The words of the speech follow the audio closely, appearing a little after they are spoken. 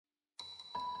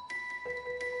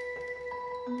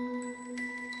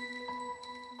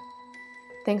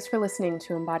Thanks for listening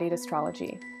to Embodied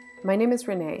Astrology. My name is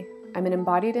Renee. I'm an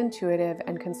embodied intuitive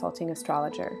and consulting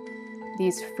astrologer.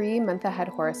 These free month-ahead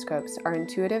horoscopes are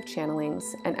intuitive channelings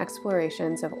and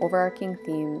explorations of overarching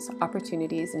themes,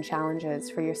 opportunities, and challenges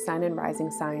for your sun and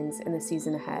rising signs in the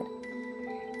season ahead.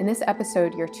 In this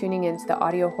episode, you're tuning into the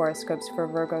audio horoscopes for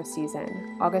Virgo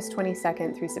season, August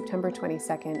 22nd through September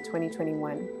 22nd,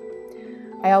 2021.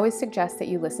 I always suggest that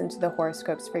you listen to the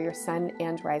horoscopes for your sun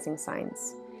and rising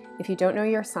signs. If you don't know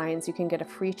your signs, you can get a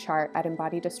free chart at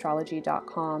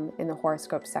embodiedastrology.com in the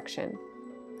horoscope section.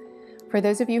 For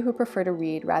those of you who prefer to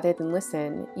read rather than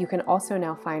listen, you can also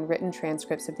now find written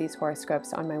transcripts of these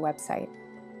horoscopes on my website.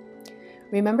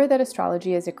 Remember that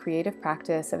astrology is a creative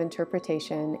practice of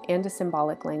interpretation and a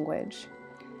symbolic language.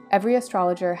 Every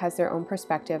astrologer has their own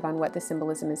perspective on what the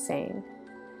symbolism is saying.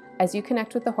 As you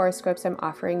connect with the horoscopes I'm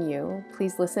offering you,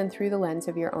 please listen through the lens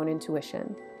of your own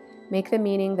intuition. Make the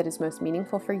meaning that is most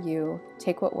meaningful for you,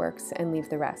 take what works, and leave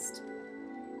the rest.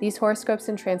 These horoscopes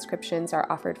and transcriptions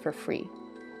are offered for free.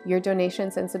 Your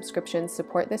donations and subscriptions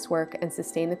support this work and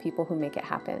sustain the people who make it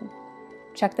happen.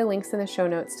 Check the links in the show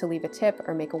notes to leave a tip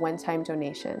or make a one-time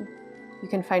donation. You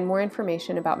can find more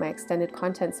information about my extended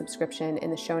content subscription in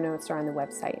the show notes or on the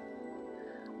website.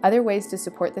 Other ways to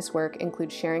support this work include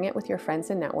sharing it with your friends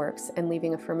and networks and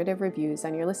leaving affirmative reviews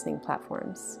on your listening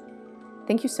platforms.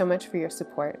 Thank you so much for your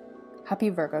support. Happy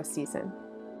Virgo season.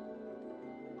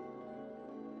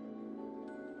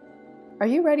 Are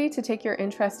you ready to take your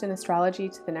interest in astrology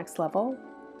to the next level?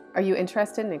 Are you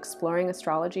interested in exploring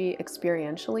astrology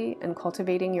experientially and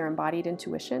cultivating your embodied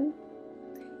intuition?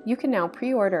 You can now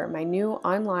pre-order my new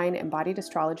online Embodied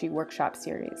Astrology workshop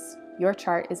series, Your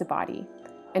Chart is a Body,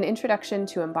 an introduction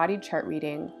to embodied chart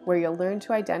reading where you'll learn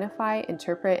to identify,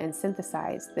 interpret, and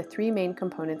synthesize the three main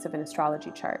components of an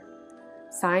astrology chart: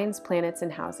 signs, planets,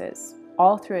 and houses,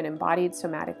 all through an embodied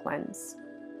somatic lens.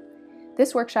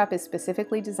 This workshop is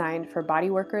specifically designed for body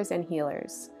workers and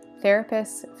healers,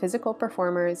 therapists, physical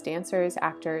performers, dancers,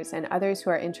 actors, and others who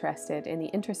are interested in the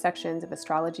intersections of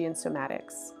astrology and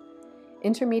somatics.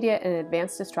 Intermediate and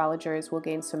advanced astrologers will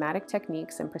gain somatic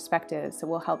techniques and perspectives that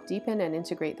will help deepen and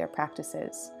integrate their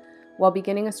practices, while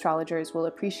beginning astrologers will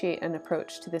appreciate an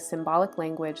approach to this symbolic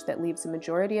language that leaves a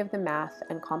majority of the math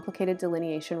and complicated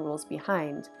delineation rules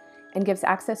behind and gives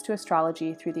access to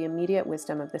astrology through the immediate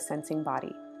wisdom of the sensing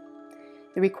body.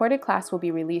 The recorded class will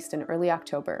be released in early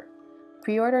October.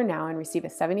 Pre-order now and receive a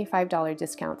 $75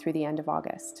 discount through the end of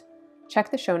August. Check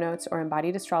the show notes or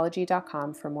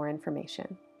embodiedastrology.com for more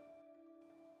information.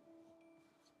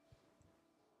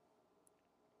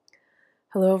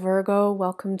 Hello Virgo,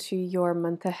 welcome to your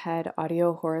month ahead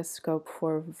audio horoscope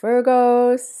for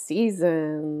Virgo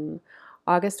season,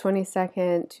 August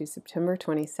 22nd to September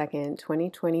 22nd,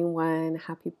 2021.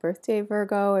 Happy birthday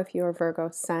Virgo if you're Virgo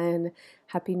sun.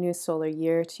 Happy new solar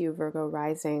year to you Virgo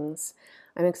risings.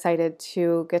 I'm excited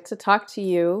to get to talk to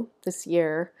you this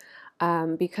year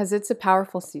because it's a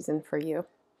powerful season for you.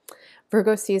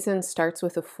 Virgo season starts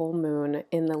with a full moon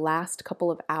in the last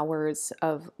couple of hours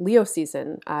of Leo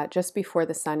season, just before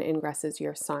the sun ingresses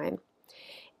your sign.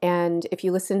 And if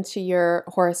you listened to your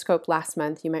horoscope last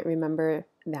month, you might remember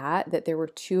that there were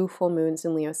two full moons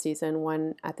in Leo season,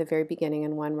 one at the very beginning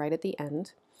and one right at the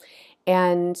end.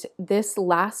 And this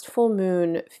last full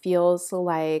moon feels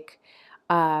like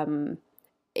a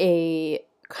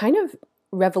kind of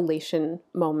revelation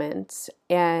moment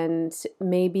and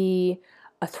maybe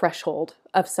a threshold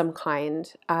of some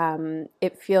kind.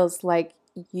 It feels like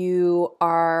you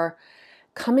are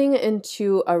coming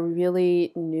into a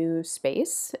really new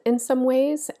space in some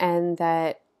ways, and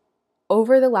that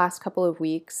over the last couple of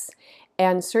weeks,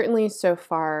 and certainly so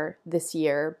far this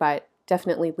year, but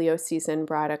definitely Leo season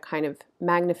brought a kind of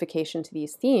magnification to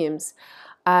these themes,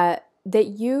 that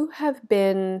you have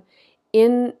been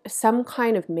in some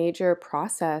kind of major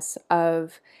process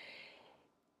of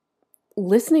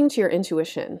listening to your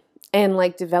intuition and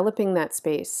like developing that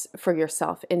space for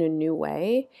yourself in a new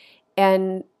way.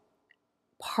 And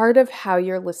part of how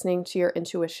you're listening to your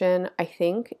intuition, I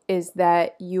think, is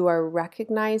that you are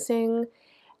recognizing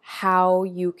how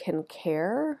you can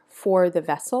care for the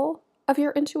vessel of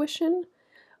your intuition,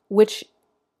 which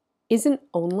isn't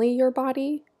only your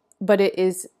body, but it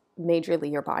is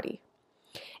majorly your body.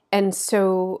 And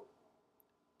so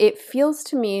it feels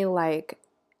to me like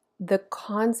the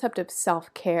concept of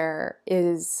self-care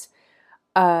is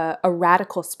a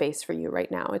radical space for you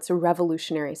right now. It's a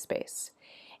revolutionary space.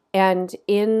 And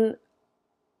in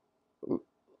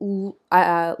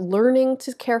learning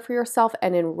to care for yourself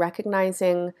and in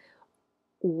recognizing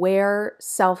where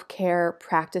self-care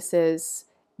practices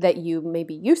that you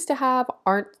maybe used to have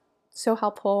aren't so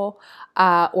helpful,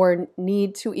 or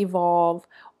need to evolve,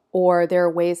 or there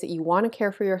are ways that you want to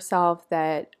care for yourself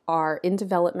that are in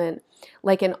development.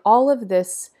 Like in all of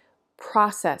this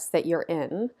process that you're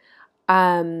in,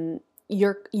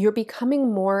 you're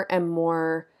becoming more and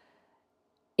more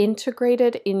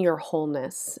integrated in your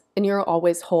wholeness, and you're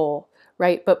always whole,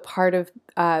 right? But part of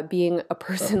being a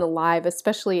person alive,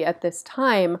 especially at this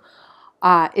time,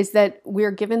 is that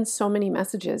we're given so many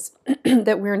messages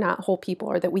that we're not whole people,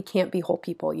 or that we can't be whole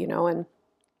people, and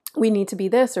we need to be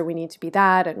this or we need to be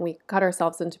that, and we cut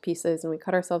ourselves into pieces and we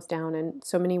cut ourselves down in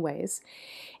so many ways.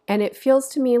 And it feels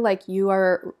to me like you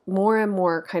are more and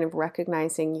more kind of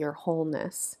recognizing your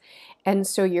wholeness. And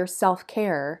so your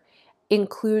self-care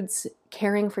includes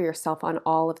caring for yourself on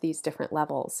all of these different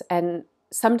levels. And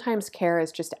sometimes care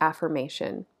is just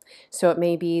affirmation. So it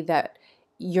may be that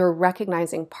you're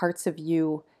recognizing parts of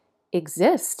you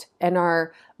exist and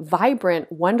are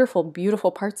vibrant, wonderful, beautiful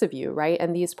parts of you, right?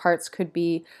 And these parts could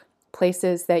be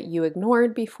places that you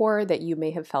ignored before, that you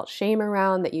may have felt shame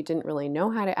around, that you didn't really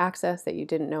know how to access, that you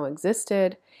didn't know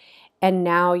existed. And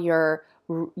now you're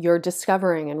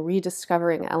discovering and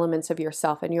rediscovering elements of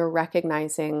yourself, and you're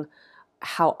recognizing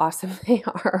how awesome they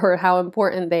are, or how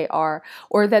important they are,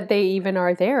 or that they even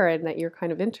are there and that you're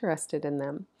kind of interested in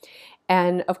them.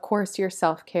 And of course, your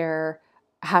self-care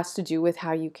has to do with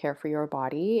how you care for your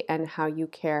body and how you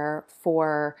care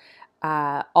for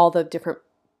all the different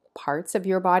parts of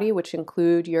your body, which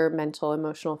include your mental,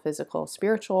 emotional, physical,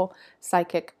 spiritual,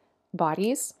 psychic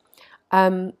bodies.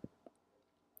 And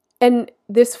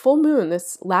this full moon,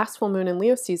 this last full moon in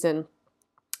Leo season,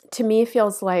 to me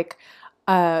feels like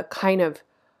a kind of,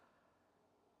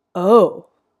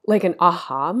 like an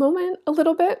aha moment a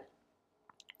little bit.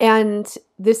 And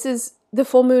this is the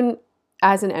full moon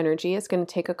as an energy. It's going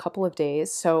to take a couple of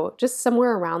days. So just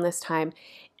somewhere around this time,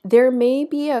 there may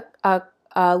be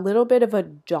a little bit of a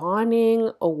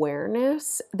dawning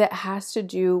awareness that has to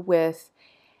do with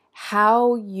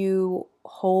how you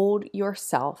hold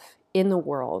yourself in the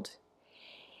world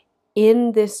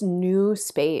in this new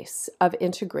space of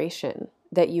integration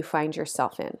that you find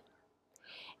yourself in.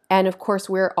 And of course,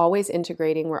 we're always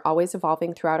integrating, we're always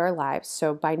evolving throughout our lives.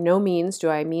 So by no means do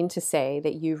I mean to say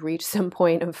that you've reached some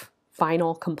point of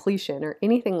final completion or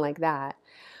anything like that.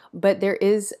 But there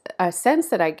is a sense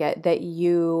that I get that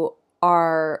you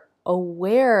are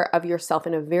aware of yourself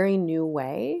in a very new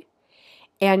way,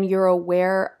 and you're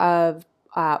aware of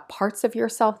parts of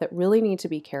yourself that really need to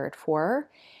be cared for,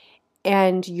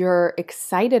 and you're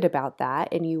excited about that,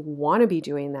 and you want to be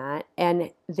doing that,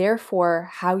 and therefore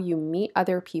how you meet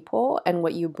other people and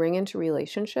what you bring into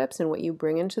relationships and what you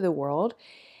bring into the world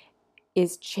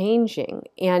is changing,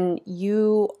 and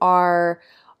you are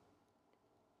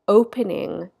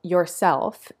opening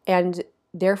yourself, and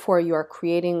therefore you are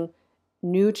creating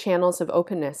new channels of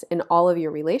openness in all of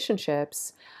your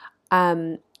relationships.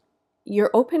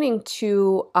 You're opening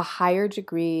to a higher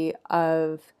degree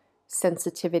of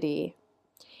sensitivity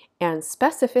and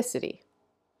specificity.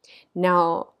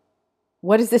 Now,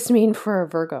 what does this mean for a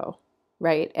Virgo,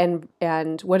 right?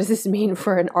 And what does this mean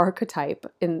for an archetype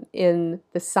in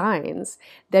the signs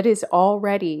that is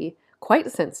already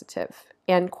quite sensitive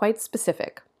and quite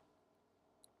specific?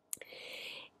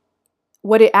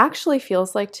 What it actually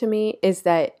feels like to me is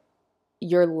that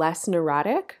you're less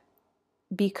neurotic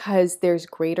because there's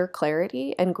greater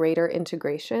clarity and greater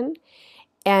integration.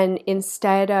 And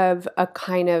instead of a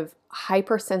kind of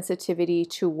hypersensitivity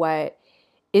to what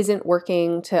isn't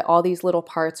working, to all these little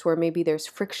parts where maybe there's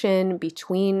friction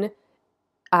between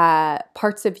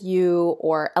parts of you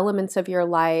or elements of your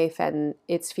life, and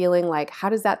it's feeling like, how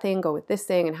does that thing go with this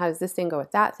thing, and how does this thing go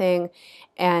with that thing?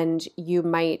 And you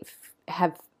might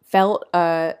have felt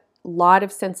a lot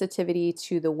of sensitivity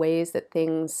to the ways that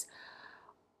things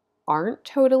aren't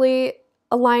totally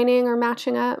aligning or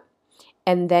matching up,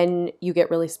 and then you get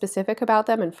really specific about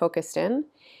them and focused in.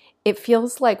 It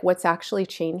feels like what's actually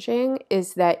changing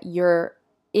is that you're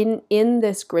in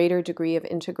this greater degree of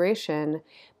integration,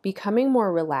 becoming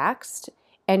more relaxed,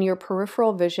 and your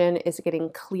peripheral vision is getting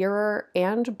clearer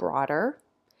and broader.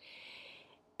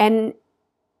 And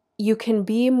you can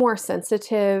be more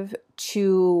sensitive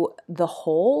to the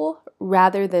whole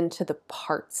rather than to the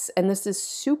parts. And this is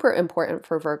super important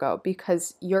for Virgo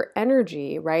because your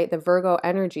energy, right? The Virgo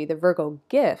energy, the Virgo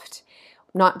gift,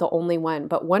 not the only one,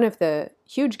 but one of the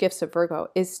huge gifts of Virgo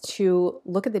is to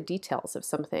look at the details of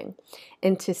something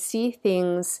and to see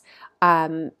things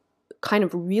kind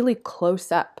of really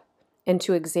close up and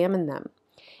to examine them.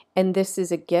 And this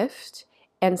is a gift.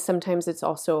 And sometimes it's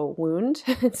also a wound,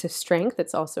 it's a strength,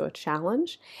 it's also a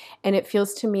challenge. And it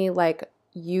feels to me like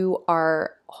you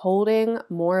are holding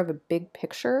more of a big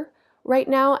picture right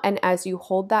now. And as you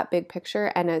hold that big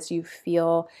picture and as you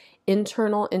feel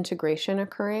internal integration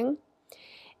occurring,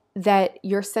 that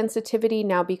your sensitivity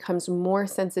now becomes more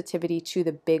sensitivity to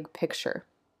the big picture.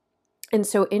 And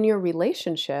so in your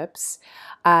relationships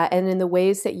and in the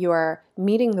ways that you are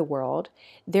meeting the world,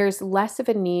 there's less of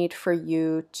a need for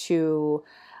you to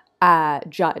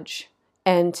judge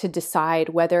and to decide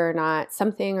whether or not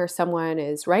something or someone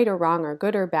is right or wrong or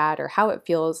good or bad or how it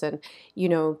feels, and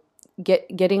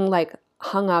getting like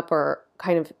hung up or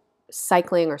kind of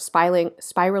cycling or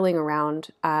spiraling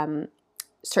around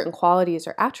certain qualities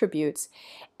or attributes.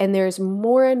 And there's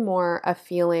more and more a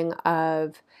feeling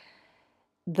of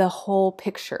the whole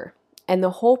picture. And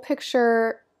the whole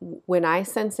picture, when I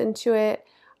sense into it,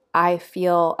 I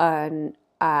feel an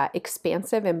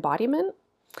expansive embodiment.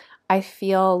 I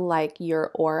feel like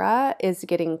your aura is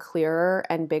getting clearer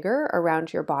and bigger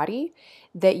around your body,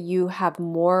 that you have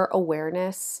more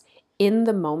awareness in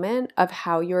the moment of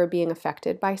how you're being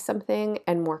affected by something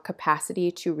and more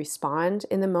capacity to respond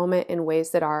in the moment in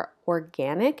ways that are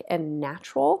organic and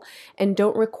natural and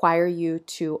don't require you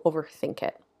to overthink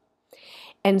it.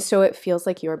 And so it feels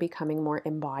like you're becoming more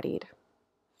embodied.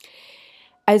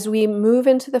 As we move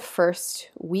into the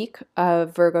first week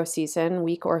of Virgo season,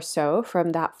 week or so, from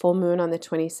that full moon on the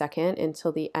 22nd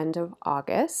until the end of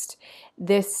August,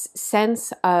 this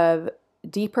sense of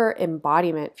deeper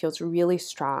embodiment feels really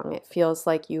strong. It feels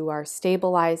like you are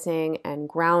stabilizing and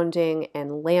grounding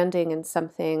and landing in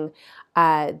something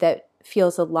that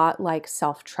feels a lot like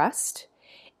self-trust.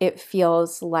 It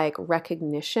feels like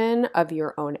recognition of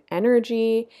your own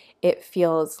energy. It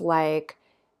feels like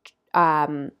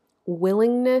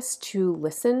willingness to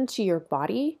listen to your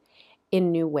body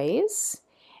in new ways.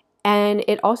 And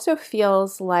it also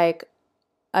feels like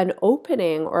an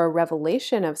opening or a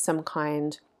revelation of some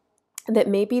kind that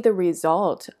may be the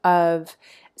result of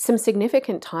some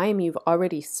significant time you've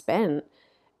already spent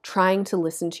trying to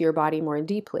listen to your body more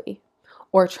deeply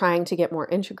or trying to get more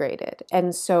integrated.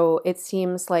 And so it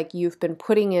seems like you've been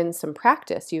putting in some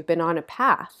practice. You've been on a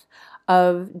path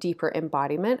of deeper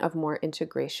embodiment, of more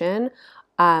integration.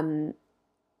 And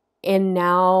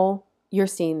now you're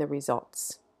seeing the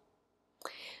results.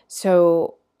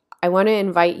 So I want to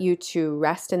invite you to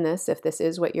rest in this if this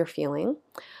is what you're feeling.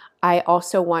 I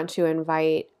also want to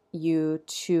invite you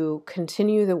to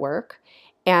continue the work.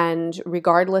 And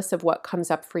regardless of what comes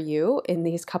up for you in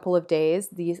these couple of days,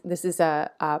 this is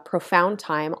a profound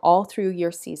time all through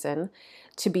your season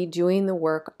to be doing the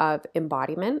work of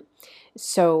embodiment.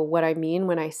 So what I mean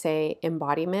when I say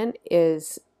embodiment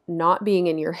is not being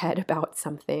in your head about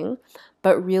something,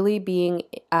 but really being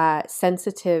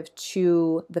sensitive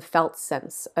to the felt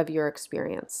sense of your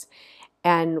experience.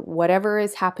 And whatever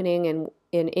is happening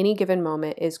in any given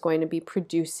moment is going to be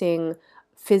producing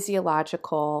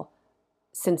physiological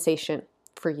sensation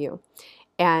for you.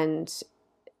 And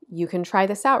you can try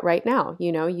this out right now.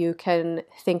 You can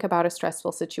think about a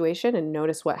stressful situation and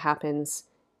notice what happens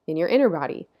in your inner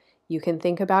body. You can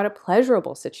think about a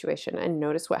pleasurable situation and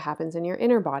notice what happens in your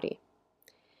inner body.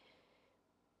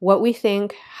 What we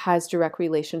think has direct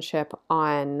relationship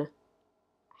on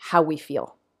how we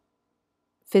feel,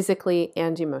 physically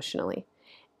and emotionally.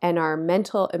 And our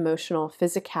mental, emotional,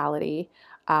 physicality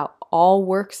all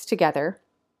works together.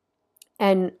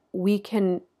 And we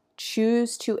can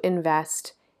choose to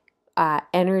invest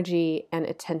energy and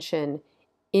attention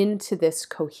into this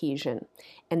cohesion.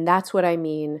 And that's what I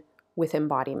mean with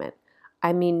embodiment.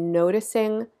 I mean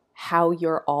noticing how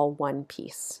you're all one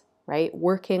piece, right?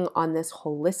 Working on this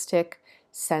holistic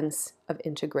sense of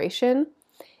integration.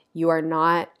 You are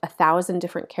not 1,000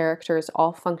 different characters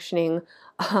all functioning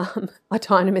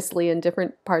autonomously in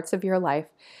different parts of your life.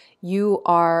 You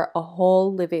are a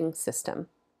whole living system.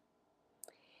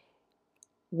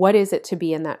 What is it to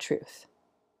be in that truth?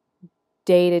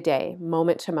 Day to day,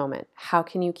 moment to moment, how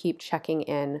can you keep checking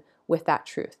in with that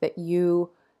truth that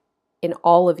you, in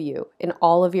all of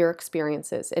your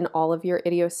experiences, in all of your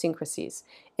idiosyncrasies,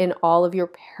 in all of your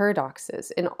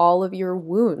paradoxes, in all of your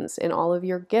wounds, in all of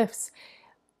your gifts,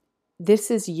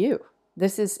 this is you.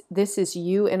 This is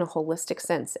you in a holistic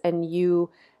sense, and you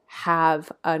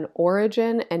have an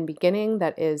origin and beginning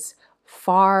that is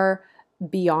far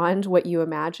beyond what you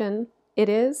imagine it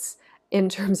is in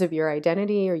terms of your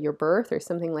identity or your birth or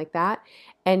something like that.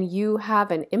 And you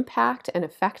have an impact and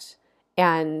effect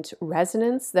and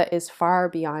resonance that is far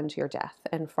beyond your death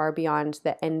and far beyond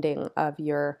the ending of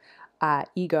your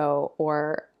ego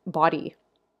or body.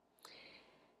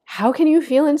 How can you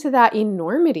feel into that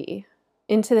enormity,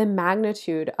 into the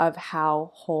magnitude of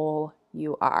how whole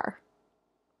you are?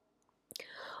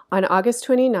 On August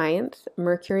 29th,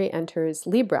 Mercury enters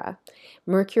Libra.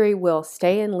 Mercury will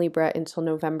stay in Libra until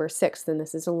November 6th, and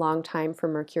this is a long time for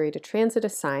Mercury to transit a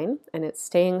sign, and it's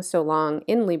staying so long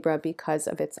in Libra because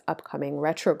of its upcoming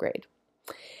retrograde.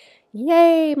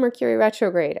 Yay, Mercury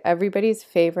retrograde, everybody's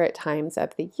favorite times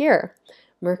of the year.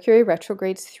 Mercury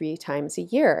retrogrades 3 times a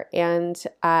year, and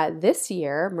this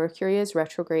year, Mercury is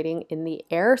retrograding in the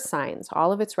air signs,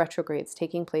 all of its retrogrades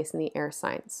taking place in the air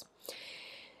signs.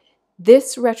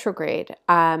 This retrograde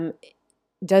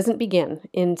doesn't begin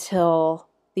until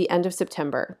the end of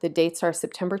September. The dates are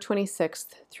September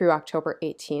 26th through October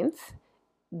 18th.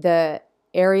 The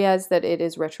areas that it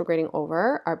is retrograding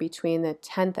over are between the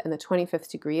 10th and the 25th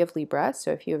degree of Libra.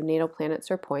 So if you have natal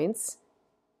planets or points,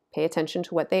 pay attention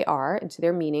to what they are and to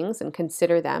their meanings and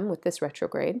consider them with this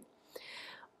retrograde.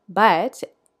 But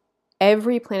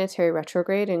every planetary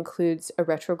retrograde includes a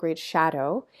retrograde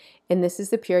shadow, and this is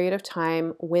the period of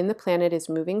time when the planet is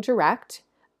moving direct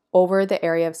over the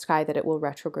area of sky that it will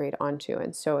retrograde onto.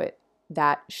 And so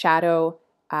that shadow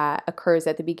occurs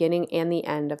at the beginning and the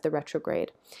end of the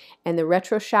retrograde. And the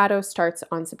retro shadow starts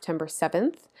on September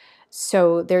 7th.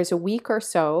 So there's a week or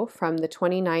so from the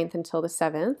 29th until the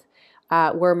 7th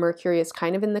where Mercury is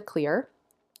kind of in the clear,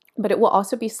 but it will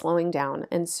also be slowing down.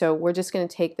 And so we're just going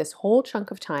to take this whole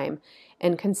chunk of time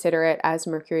and consider it as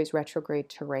Mercury's retrograde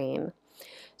terrain.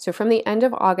 So from the end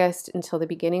of August until the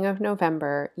beginning of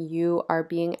November, you are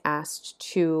being asked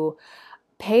to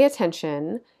pay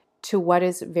attention to what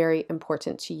is very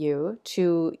important to you,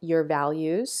 to your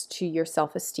values, to your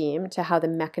self-esteem, to how the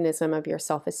mechanism of your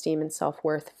self-esteem and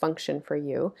self-worth function for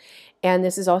you. And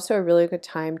this is also a really good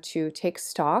time to take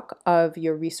stock of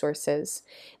your resources.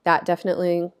 That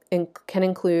definitely can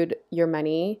include your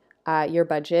money, your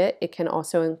budget. It can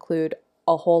also include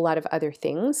a whole lot of other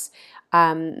things.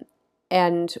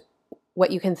 And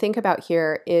what you can think about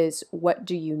here is, what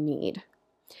do you need?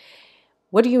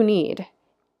 What do you need?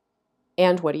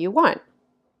 And what do you want?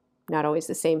 Not always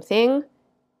the same thing.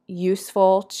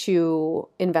 Useful to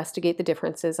investigate the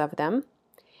differences of them.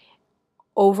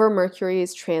 Over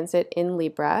Mercury's transit in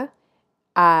Libra,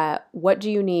 what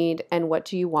do you need and what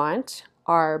do you want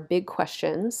are big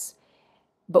questions,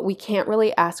 but we can't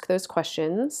really ask those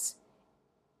questions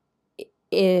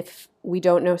if we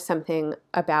don't know something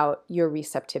about your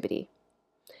receptivity,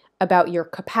 about your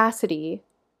capacity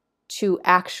to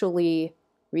actually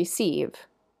receive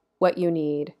what you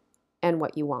need and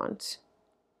what you want.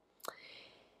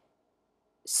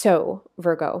 So,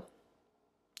 Virgo,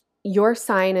 your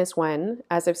sign is one,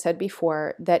 as I've said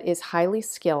before, that is highly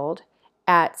skilled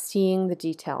at seeing the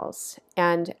details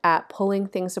and at pulling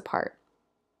things apart.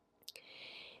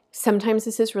 Sometimes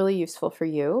this is really useful for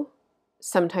you.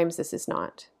 Sometimes this is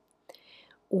not.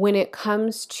 When it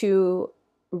comes to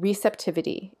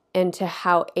receptivity and to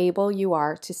how able you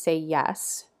are to say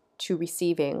yes to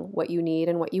receiving what you need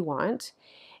and what you want.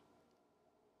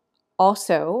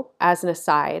 Also, as an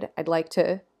aside, I'd like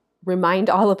to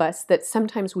remind all of us that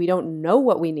sometimes we don't know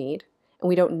what we need and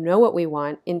we don't know what we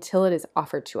want until it is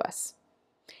offered to us.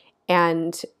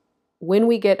 And when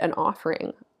we get an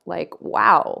offering, like,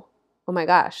 wow, oh my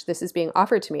gosh, this is being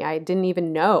offered to me. I didn't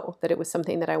even know that it was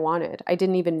something that I wanted. I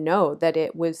didn't even know that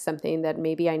it was something that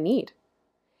maybe I need.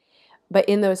 But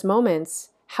in those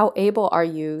moments, how able are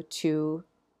you to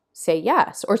say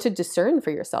yes, or to discern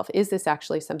for yourself, is this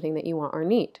actually something that you want or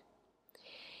need?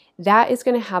 That is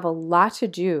going to have a lot to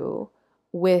do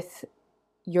with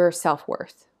your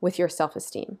self-worth, with your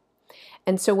self-esteem.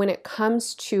 And so when it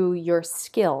comes to your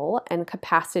skill and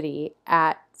capacity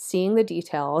at seeing the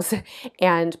details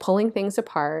and pulling things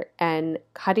apart and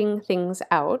cutting things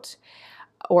out,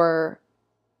 or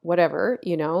whatever,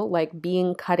 like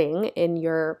being cutting in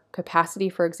your capacity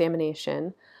for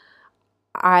examination,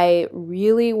 I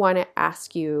really want to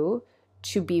ask you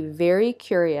to be very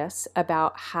curious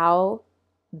about how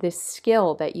this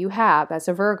skill that you have as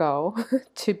a Virgo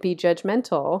to be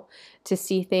judgmental, to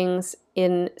see things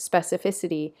in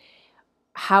specificity,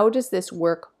 how does this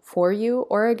work for you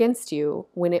or against you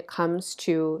when it comes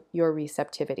to your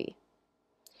receptivity?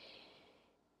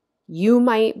 You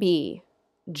might be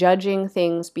judging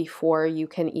things before you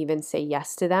can even say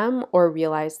yes to them or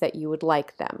realize that you would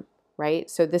like them.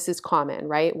 Right? So this is common,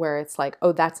 right? Where it's like,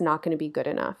 oh, that's not going to be good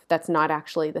enough. That's not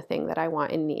actually the thing that I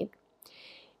want and need.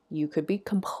 You could be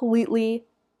completely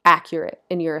accurate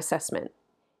in your assessment.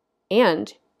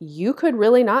 And you could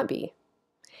really not be.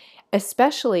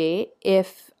 Especially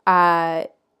if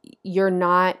you're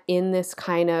not in this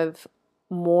kind of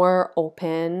more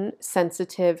open,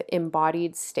 sensitive,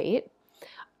 embodied state.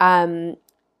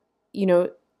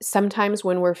 Sometimes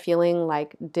when we're feeling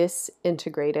like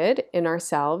disintegrated in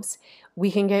ourselves,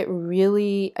 we can get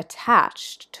really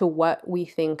attached to what we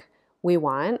think we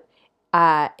want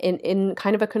in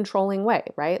kind of a controlling way,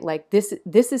 right? Like this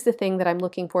is the thing that I'm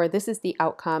looking for. This is the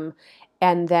outcome.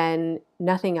 And then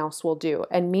nothing else will do.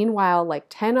 And meanwhile, like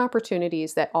 10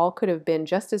 opportunities that all could have been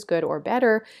just as good or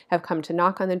better have come to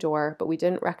knock on the door, but we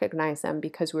didn't recognize them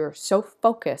because we were so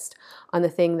focused on the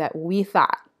thing that we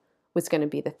thought was going to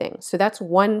be the thing. So that's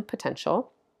one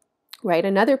potential, right?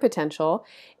 Another potential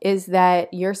is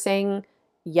that you're saying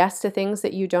yes to things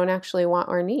that you don't actually want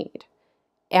or need.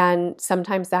 And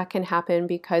sometimes that can happen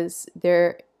because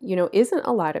there, isn't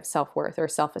a lot of self-worth or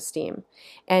self-esteem.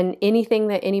 And anything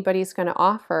that anybody's going to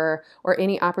offer or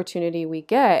any opportunity we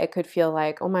get, it could feel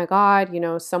like, oh my God,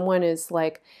 someone is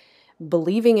like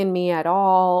believing in me at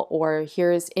all, or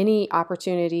here's any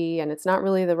opportunity and it's not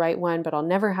really the right one, but I'll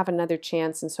never have another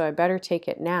chance. And so I better take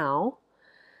it now.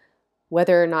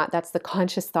 Whether or not that's the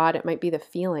conscious thought, it might be the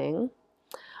feeling.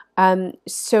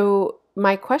 So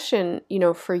my question,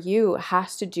 for you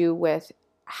has to do with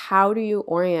how do you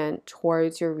orient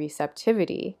towards your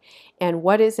receptivity, and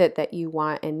what is it that you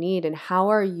want and need, and how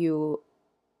are you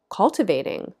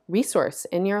cultivating resource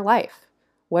in your life?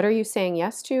 What are you saying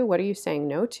yes to? What are you saying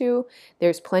no to?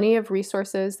 There's plenty of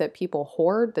resources that people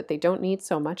hoard that they don't need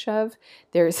so much of.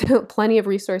 There's plenty of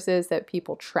resources that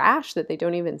people trash that they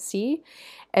don't even see.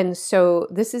 And so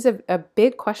this is a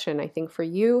big question, I think, for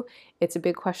you. It's a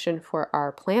big question for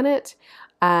our planet.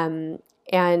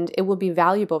 And it will be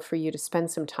valuable for you to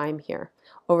spend some time here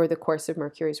over the course of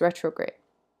Mercury's retrograde.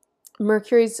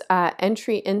 Mercury's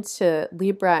entry into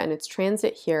Libra and its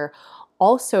transit here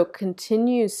also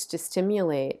continues to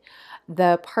stimulate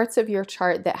the parts of your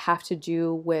chart that have to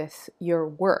do with your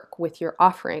work, with your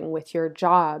offering, with your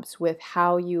jobs, with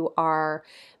how you are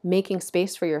making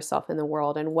space for yourself in the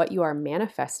world and what you are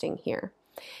manifesting here.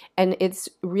 And it's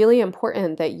really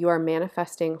important that you are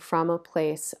manifesting from a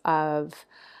place of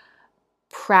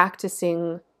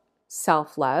practicing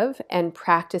self-love and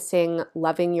practicing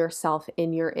loving yourself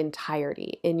in your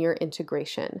entirety, in your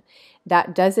integration.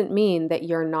 That doesn't mean that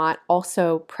you're not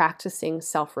also practicing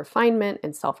self-refinement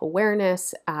and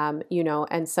self-awareness,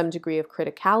 and some degree of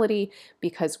criticality,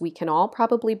 because we can all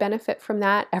probably benefit from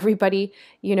that. Everybody,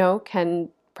 can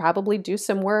probably do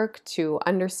some work to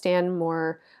understand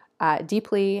more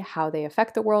deeply how they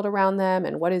affect the world around them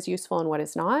and what is useful and what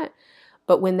is not.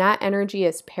 But when that energy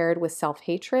is paired with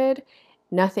self-hatred,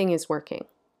 nothing is working.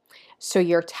 So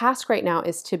your task right now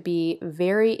is to be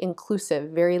very inclusive,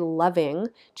 very loving,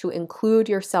 to include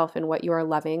yourself in what you are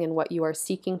loving and what you are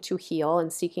seeking to heal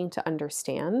and seeking to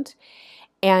understand.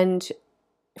 And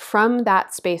from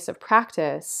that space of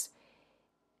practice,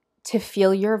 to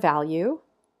feel your value,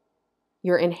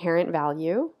 your inherent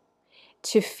value,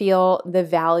 to feel the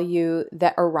value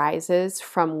that arises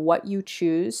from what you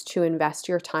choose to invest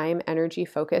your time, energy,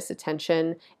 focus,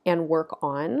 attention, and work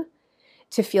on,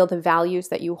 to feel the values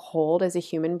that you hold as a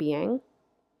human being,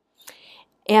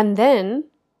 and then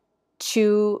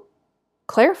to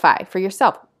clarify for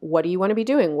yourself, what do you want to be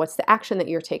doing? What's the action that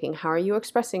you're taking? How are you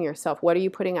expressing yourself? What are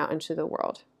you putting out into the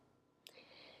world?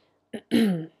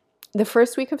 The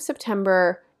first week of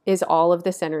September is all of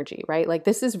this energy, right? Like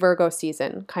this is Virgo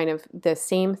season, kind of the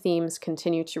same themes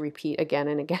continue to repeat again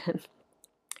and again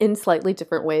in slightly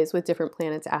different ways with different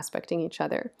planets aspecting each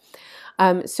other.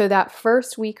 So that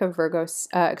first week of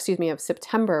of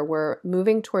September, we're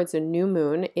moving towards a new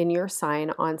moon in your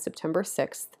sign on September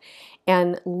 6th.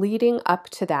 And leading up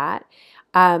to that,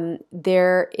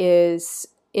 there is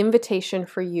invitation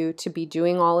for you to be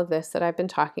doing all of this that I've been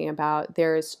talking about.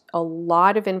 There's a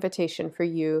lot of invitation for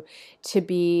you to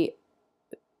be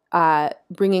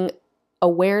bringing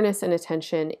awareness and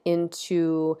attention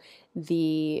into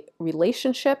the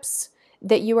relationships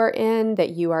that you are in,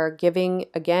 that you are giving,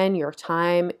 again, your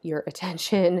time, your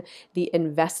attention, the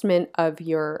investment of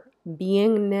your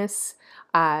beingness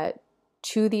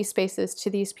to these spaces, to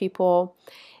these people.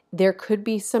 There could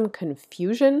be some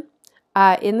confusion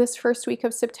in this first week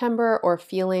of September, or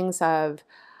feelings of,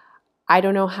 I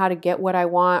don't know how to get what I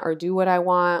want or do what I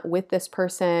want with this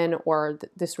person, or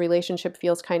this relationship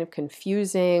feels kind of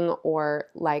confusing, or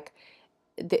like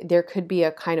there could be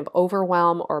a kind of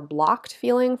overwhelm or blocked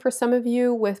feeling for some of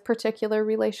you with particular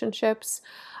relationships.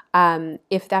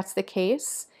 If that's the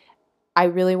case, I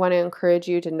really want to encourage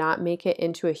you to not make it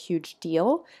into a huge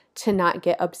deal, to not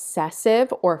get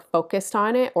obsessive or focused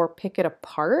on it or pick it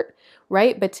apart,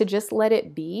 right? But to just let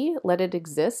it be, let it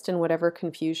exist in whatever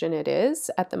confusion it is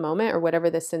at the moment, or whatever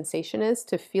the sensation is,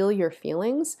 to feel your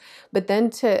feelings, but then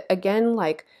to, again,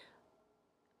 like,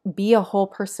 be a whole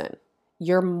person.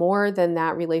 You're more than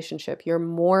that relationship. You're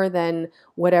more than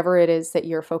whatever it is that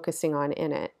you're focusing on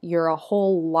in it. You're a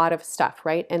whole lot of stuff,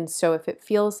 right? And so if it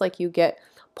feels like you get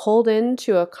pulled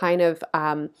into a kind of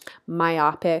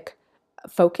myopic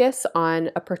focus on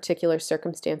a particular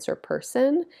circumstance or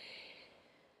person,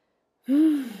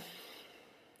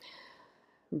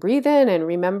 breathe in and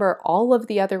remember all of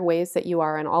the other ways that you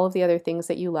are and all of the other things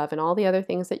that you love and all the other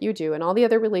things that you do and all the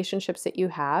other relationships that you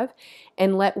have,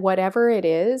 and let whatever it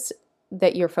is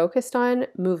that you're focused on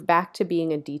move back to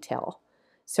being a detail.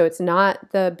 So it's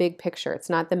not the big picture. It's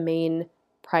not the main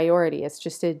priority. It's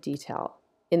just a detail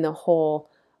in the whole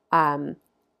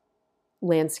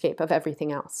landscape of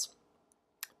everything else.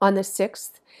 On the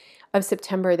 6th of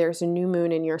September, there's a new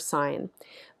moon in your sign.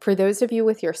 For those of you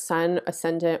with your sun,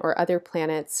 ascendant, or other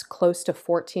planets close to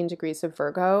 14 degrees of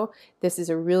Virgo, this is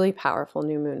a really powerful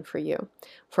new moon for you.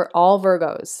 For all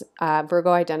Virgos,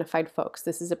 Virgo identified folks,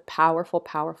 this is a powerful,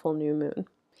 powerful new moon.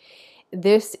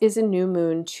 This is a new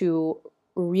moon to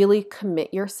really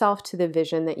commit yourself to the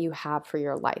vision that you have for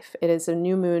your life. It is a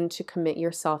new moon to commit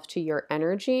yourself to your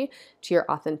energy, to your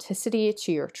authenticity,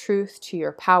 to your truth, to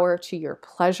your power, to your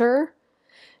pleasure,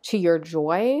 to your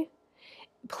joy.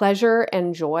 Pleasure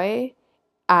and joy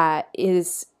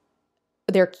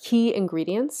they're key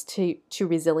ingredients to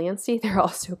resiliency. They're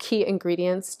also key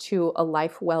ingredients to a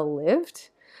life well lived.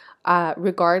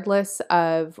 Regardless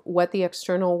of what the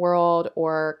external world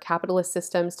or capitalist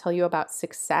systems tell you about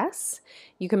success,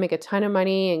 you can make a ton of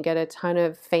money and get a ton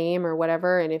of fame or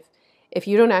whatever. And if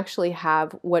you don't actually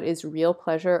have what is real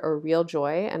pleasure or real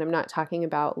joy, and I'm not talking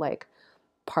about like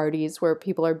parties where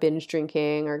people are binge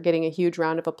drinking or getting a huge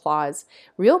round of applause,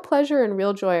 real pleasure and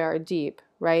real joy are deep,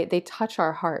 right? They touch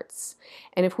our hearts.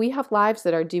 And if we have lives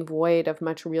that are devoid of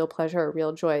much real pleasure or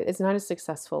real joy, it's not a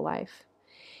successful life.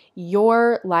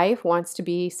 Your life wants to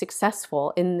be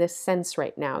successful in this sense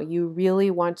right now. You really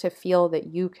want to feel that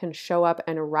you can show up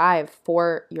and arrive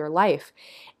for your life.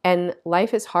 And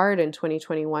life is hard in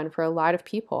 2021 for a lot of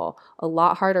people, a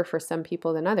lot harder for some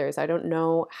people than others. I don't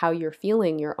know how you're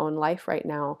feeling your own life right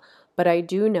now, but I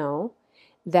do know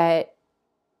that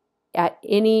at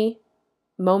any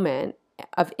moment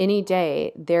of any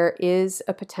day, there is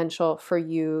a potential for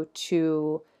you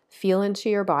to feel into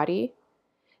your body,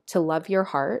 to love your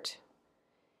heart.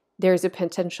 There's a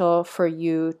potential for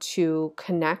you to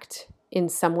connect in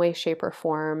some way, shape, or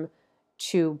form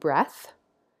to breath,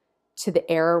 to the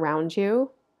air around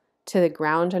you, to the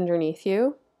ground underneath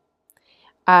you.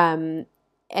 And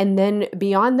then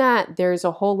beyond that, there's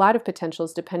a whole lot of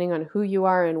potentials depending on who you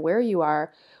are and where you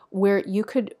are, where you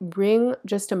could bring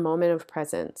just a moment of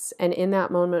presence. And in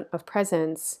that moment of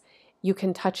presence, you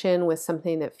can touch in with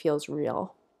something that feels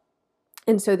real.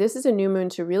 And so this is a new moon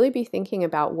to really be thinking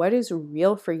about what is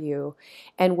real for you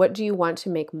and what do you want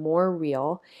to make more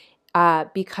real,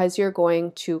 because you're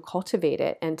going to cultivate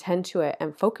it and tend to it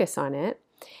and focus on it.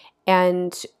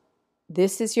 And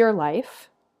this is your life.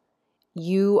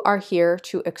 You are here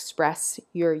to express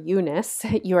your you-ness.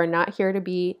 You are not here to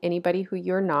be anybody who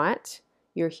you're not.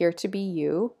 You're here to be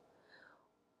you.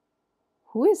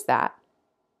 Who is that?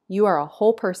 You are a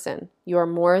whole person. You are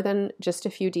more than just a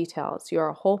few details. You're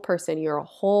a whole person. You're a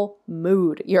whole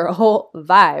mood. You're a whole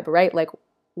vibe, right? Like,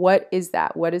 what is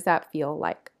that? What does that feel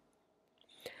like?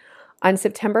 On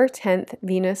September 10th,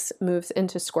 Venus moves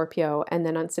into Scorpio, and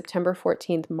then on September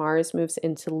 14th, Mars moves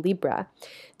into Libra.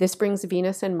 This brings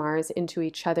Venus and Mars into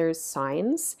each other's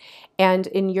signs. And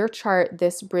in your chart,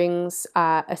 this brings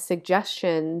a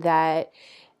suggestion that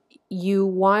you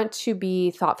want to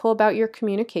be thoughtful about your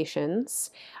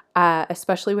communications,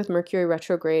 especially with Mercury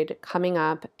retrograde coming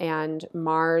up and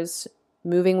Mars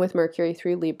moving with Mercury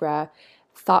through Libra.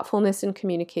 Thoughtfulness in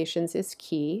communications is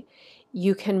key.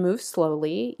 You can move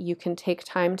slowly. You can take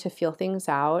time to feel things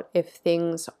out. If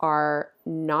things are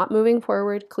not moving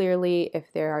forward clearly,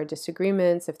 if there are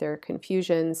disagreements, if there are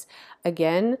confusions,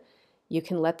 again, you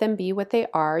can let them be what they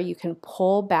are. You can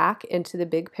pull back into the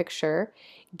big picture.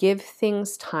 Give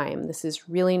things time. This is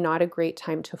really not a great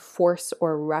time to force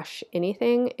or rush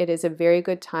anything. It is a very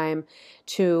good time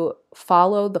to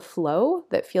follow the flow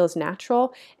that feels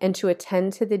natural and to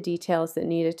attend to the details that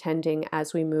need attending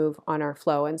as we move on our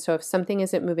flow. And so if something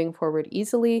isn't moving forward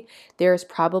easily, there's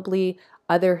probably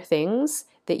other things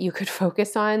that you could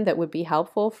focus on that would be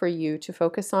helpful for you to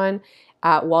focus on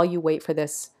while you wait for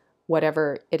this,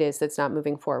 whatever it is that's not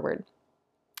moving forward.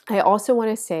 I also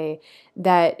want to say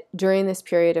that during this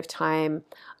period of time,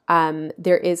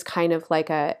 there is kind of like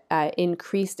a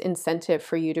increased incentive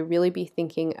for you to really be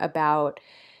thinking about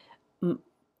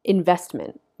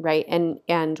investment, right?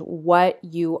 And what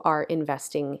you are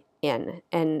investing in.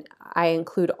 And I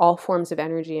include all forms of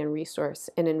energy and resource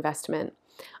in investment.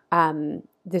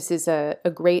 This is a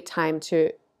great time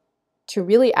to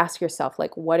really ask yourself,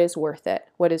 like, what is worth it?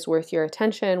 What is worth your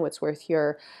attention? What's worth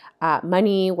your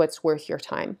money? What's worth your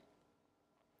time?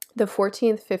 The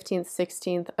 14th, 15th,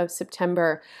 16th of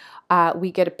September,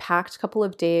 we get a packed couple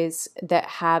of days that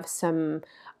have some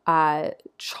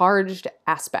charged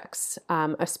aspects,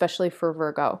 especially for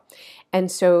Virgo.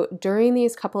 And so during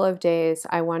these couple of days,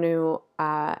 I want to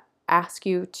ask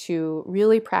you to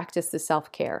really practice the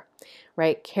self-care,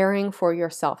 right? Caring for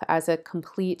yourself as a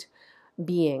complete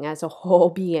being, as a whole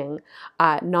being,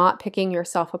 not picking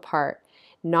yourself apart,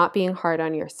 not being hard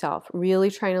on yourself,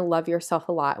 really trying to love yourself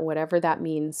a lot, whatever that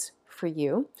means for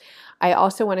you. I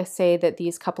also want to say that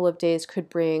these couple of days could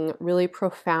bring really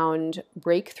profound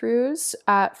breakthroughs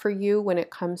for you when it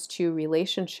comes to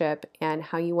relationship and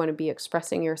how you want to be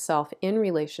expressing yourself in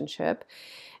relationship.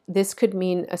 This could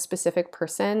mean a specific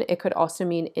person. It could also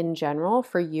mean in general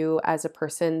for you as a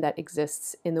person that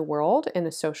exists in the world, in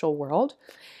the social world.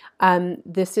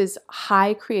 This is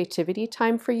high creativity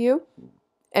time for you.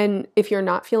 And if you're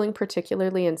not feeling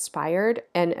particularly inspired,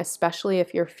 and especially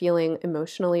if you're feeling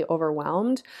emotionally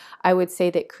overwhelmed, I would say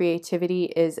that creativity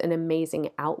is an amazing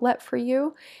outlet for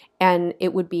you. And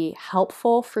it would be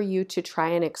helpful for you to try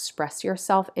and express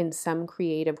yourself in some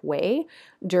creative way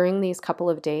during these couple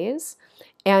of days,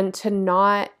 and to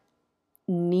not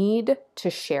need to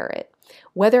share it.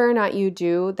 Whether or not you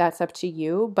do, that's up to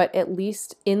you, but at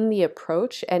least in the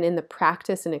approach and in the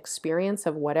practice and experience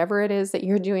of whatever it is that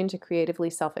you're doing to creatively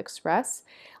self-express,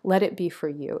 let it be for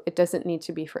you. It doesn't need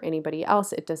to be for anybody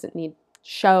else. It doesn't need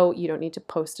show. You don't need to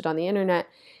post it on the internet.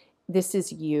 This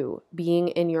is you being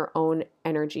in your own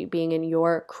energy, being in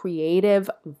your creative,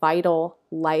 vital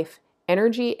life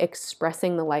energy,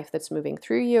 expressing the life that's moving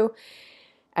through you.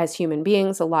 As human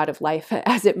beings, a lot of life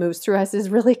as it moves through us is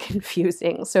really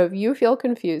confusing. So if you feel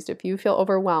confused, if you feel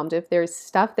overwhelmed, if there's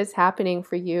stuff that's happening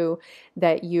for you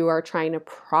that you are trying to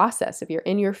process, if you're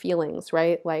in your feelings,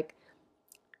 right? Like,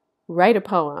 write a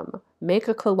poem, make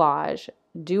a collage,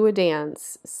 do a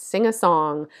dance, sing a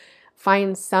song,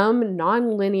 find some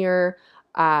non-linear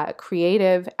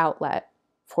creative outlet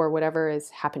for whatever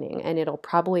is happening, and it'll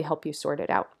probably help you sort it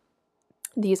out.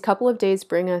 These couple of days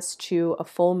bring us to a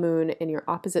full moon in your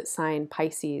opposite sign,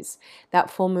 Pisces. That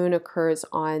full moon occurs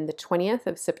on the 20th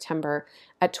of September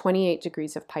at 28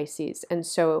 degrees of Pisces. And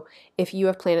so if you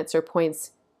have planets or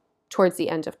points towards the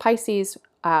end of Pisces,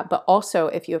 but also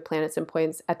if you have planets and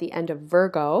points at the end of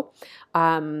Virgo,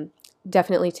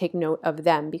 definitely take note of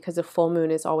them, because a full moon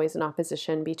is always an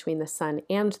opposition between the sun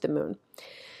and the moon.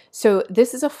 So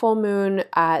this is a full moon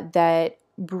that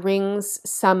brings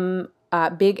some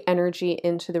big energy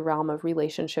into the realm of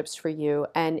relationships for you,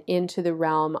 and into the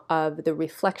realm of the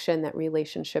reflection that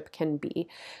relationship can be.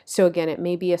 So again, it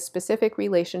may be a specific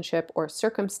relationship or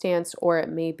circumstance, or it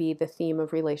may be the theme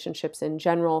of relationships in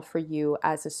general for you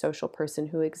as a social person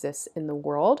who exists in the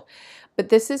world. But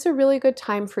this is a really good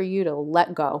time for you to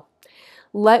let go.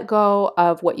 Let go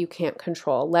of what you can't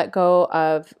control. Let go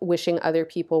of wishing other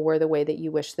people were the way that you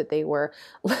wish that they were.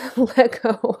 Let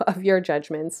go of your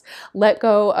judgments. Let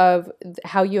go of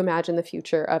how you imagine the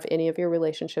future of any of your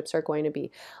relationships are going to be.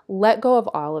 Let go of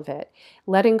all of it.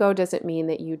 Letting go doesn't mean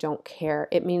that you don't care.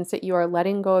 It means that you are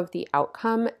letting go of the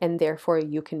outcome, and therefore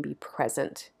you can be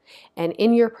present. And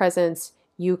in your presence,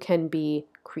 you can be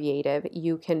creative.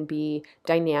 You can be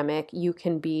dynamic. You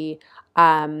can be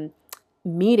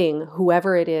meeting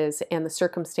whoever it is and the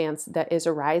circumstance that is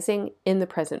arising in the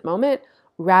present moment,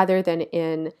 rather than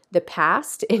in the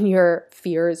past, in your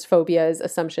fears, phobias,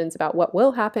 assumptions about what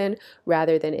will happen,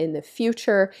 rather than in the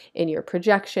future, in your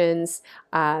projections,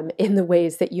 in the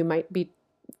ways that you might be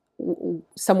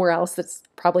somewhere else that's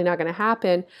probably not going to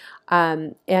happen.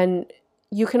 And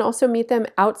you can also meet them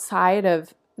outside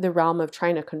of the realm of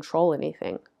trying to control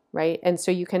anything, right? And so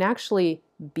you can actually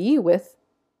be with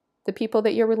the people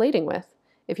that you're relating with.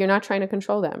 If you're not trying to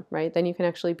control them, right, then you can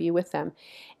actually be with them.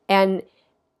 And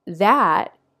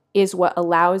that is what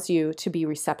allows you to be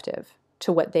receptive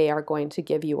to what they are going to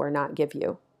give you or not give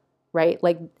you, right?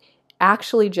 Like,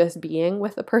 actually just being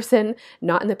with a person,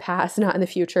 not in the past, not in the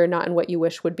future, not in what you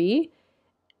wish would be,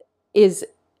 is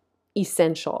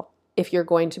essential if you're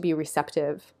going to be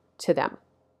receptive to them.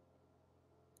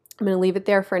 I'm going to leave it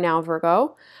there for now,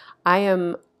 Virgo. I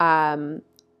am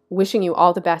wishing you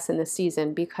all the best in this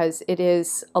season, because it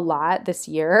is a lot this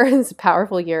year. It's a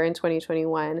powerful year in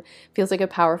 2021. Feels like a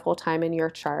powerful time in your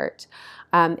chart.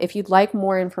 If you'd like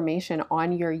more information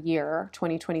on your year,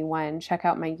 2021, check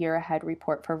out my year ahead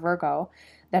report for Virgo.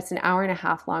 That's an hour and a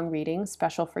half long reading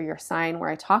special for your sign where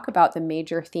I talk about the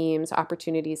major themes,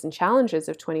 opportunities, and challenges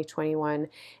of 2021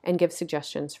 and give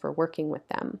suggestions for working with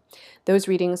them. Those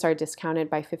readings are discounted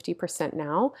by 50%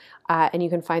 now, and you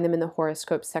can find them in the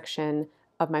horoscope section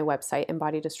of my website,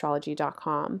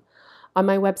 embodiedastrology.com. On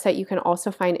my website, you can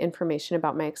also find information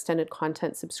about my extended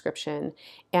content subscription.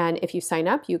 And if you sign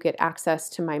up, you get access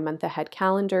to my month ahead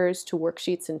calendars, to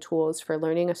worksheets and tools for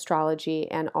learning astrology,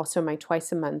 and also my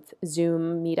twice a month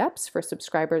Zoom meetups for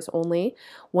subscribers only,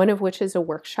 one of which is a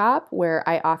workshop where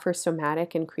I offer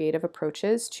somatic and creative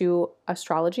approaches to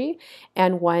astrology.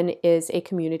 And one is a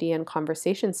community and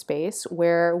conversation space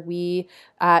where we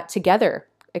together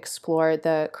explore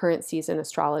the current season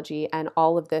astrology and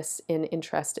all of this in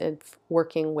interest in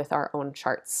working with our own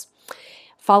charts.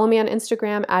 Follow me on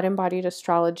Instagram at Embodied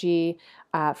Astrology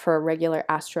for regular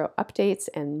astro updates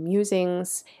and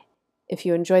musings. If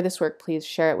you enjoy this work, please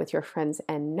share it with your friends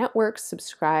and networks,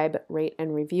 subscribe, rate,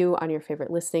 and review on your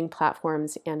favorite listening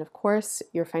platforms, and of course,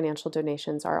 your financial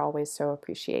donations are always so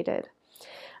appreciated.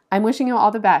 I'm wishing you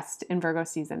all the best in Virgo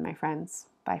season, my friends.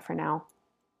 Bye for now.